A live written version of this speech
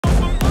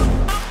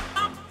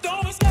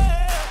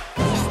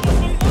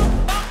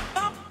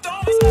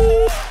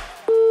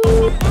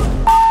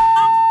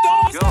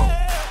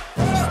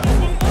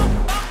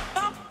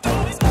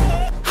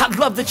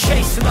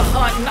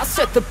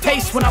set the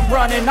pace when I'm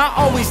running. I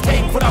always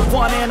take what I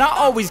want and I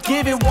always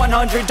give it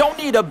 100. Don't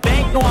need a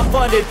bank, no I'm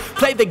funded.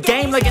 Play the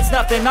game like it's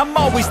nothing. I'm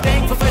always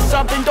thankful for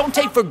something. Don't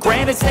take for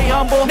granted, stay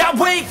humble. Now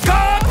wake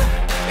up!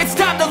 It's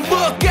time to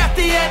look at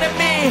the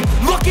enemy.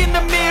 Look in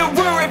the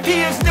mirror if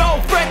he is no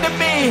friend to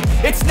me.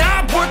 It's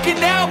not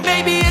working out,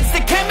 maybe it's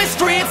the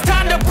chemistry. It's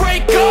time to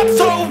break up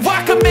so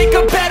I can make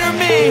a better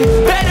me.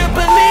 Better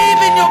believe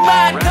in your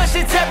mind, cause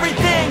it's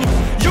everything.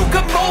 You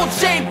can mold,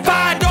 shape,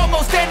 find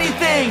almost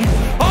anything.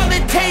 All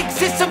it takes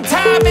is some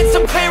time and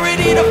some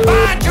clarity to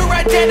find your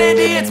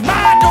identity. It's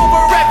mind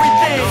over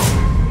everything.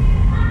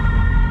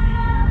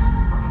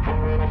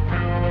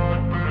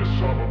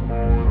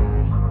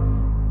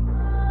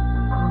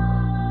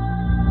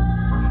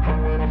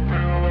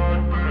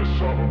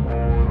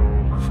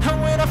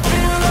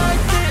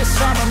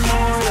 I'm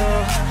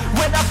immortal.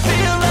 When I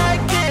feel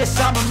like this,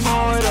 I'm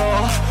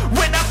immortal.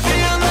 When I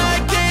feel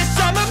like this,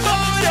 I'm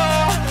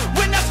immortal.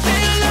 When I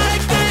feel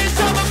like this,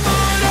 I'm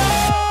immortal.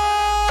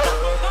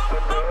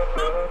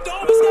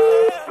 Don't be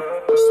scared.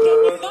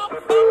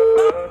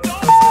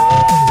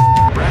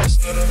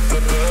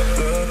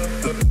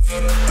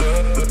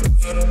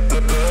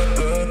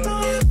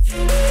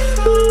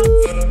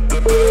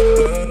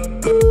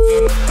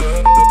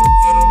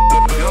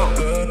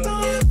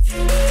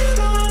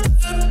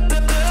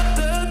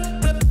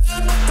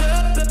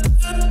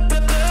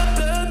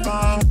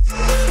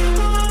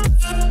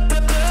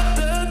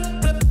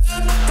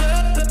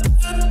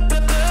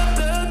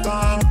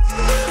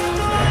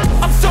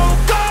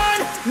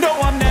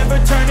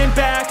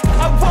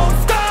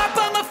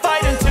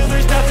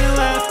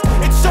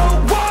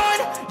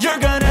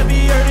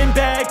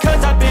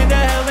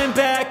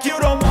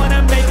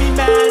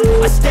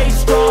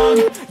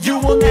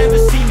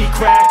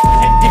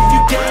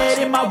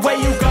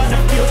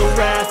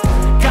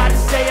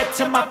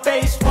 To my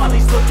face while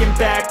he's looking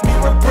back.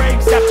 Mirror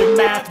breaks after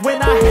math.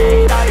 When I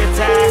hate, I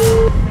attack.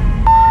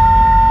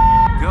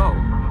 Go.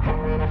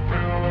 And when I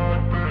feel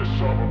like this,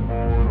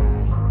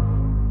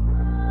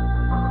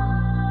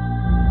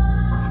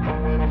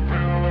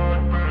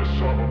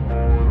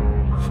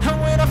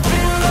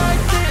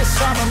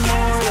 I'm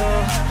immortal.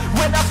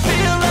 When I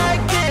feel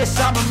like this,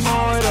 I'm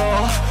immortal.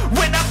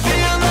 When I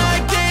feel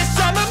like this,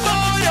 I'm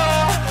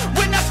immortal.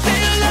 When I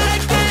feel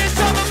like this,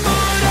 I'm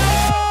immortal.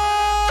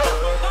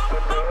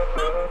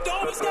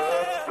 Don't be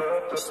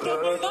scared. Just give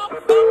me up.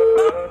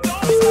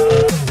 Don't be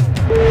scared.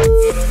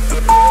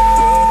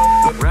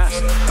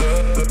 Rest.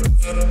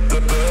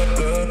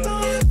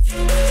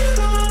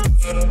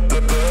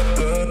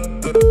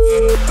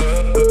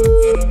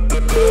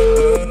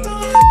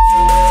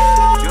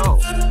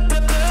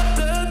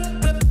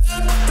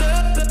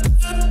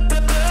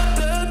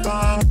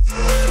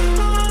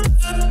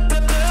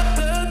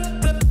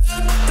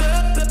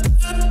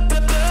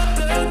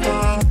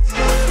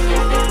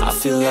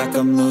 Feel like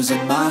I'm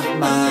losing my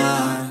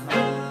mind.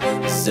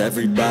 Is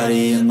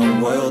everybody in the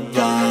world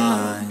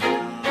blind?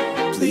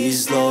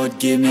 Please, Lord,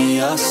 give me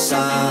a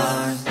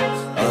sign,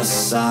 a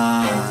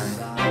sign.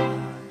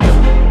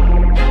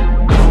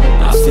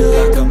 I feel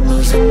like I'm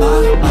losing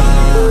my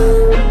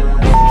mind.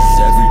 Is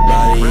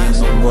everybody in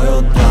the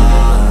world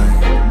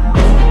blind?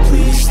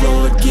 Please,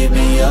 Lord, give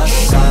me a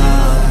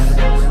sign,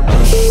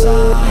 a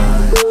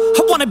sign.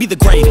 I wanna be the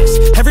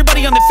greatest.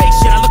 Everybody on the fake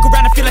shit. I look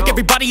around and feel like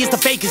everybody is the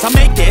fakest. I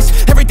make this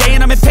every day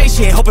and I'm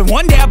impatient, hoping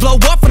one day I blow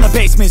up from the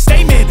basement.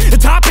 Statement, the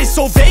top is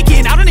so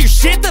vacant. I don't hear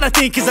shit that I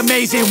think is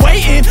amazing.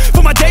 Waiting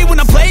for my day when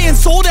I'm playing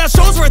sold out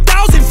shows for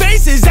 1,000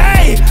 faces.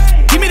 Hey,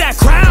 give me that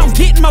crown,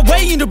 get in my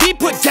way and to be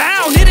put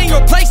down. It ain't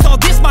your place, all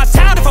this my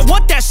town. If I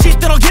want that shit,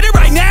 then I'll get it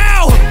right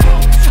now.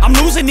 I'm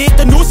losing it,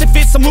 the noose it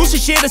fits. I'm losing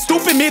shit, a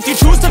stupid myth. You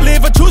choose to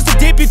live or choose to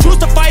dip. You choose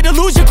to fight or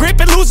lose your grip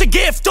and lose a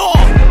gift.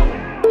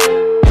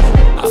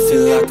 I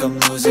feel like I'm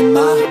losing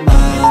my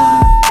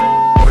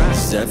mind.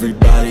 Is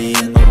everybody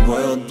in the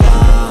world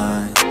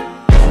blind?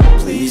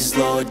 Please,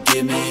 Lord,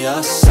 give me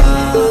a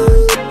sign,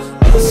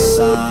 a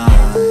sign.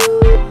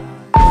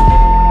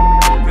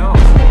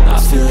 I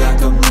feel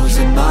like I'm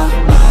losing my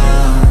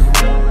mind.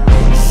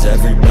 Is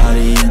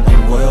everybody in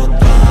the world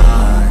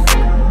blind?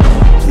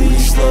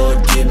 Please,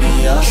 Lord, give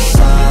me a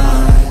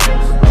sign,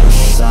 a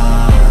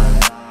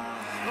sign.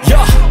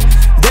 Yeah.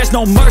 There's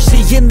no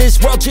mercy in this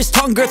world, just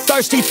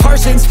hunger-thirsty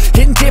persons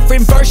in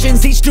different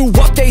versions, each new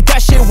update,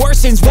 that shit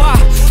worsens. Why?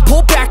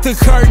 Pull back the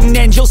curtain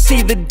and you'll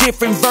see the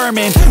different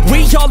vermin.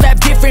 We all have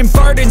different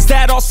burdens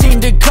that all seem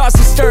to cause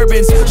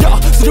disturbance. Yo,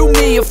 so do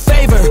me a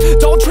favor,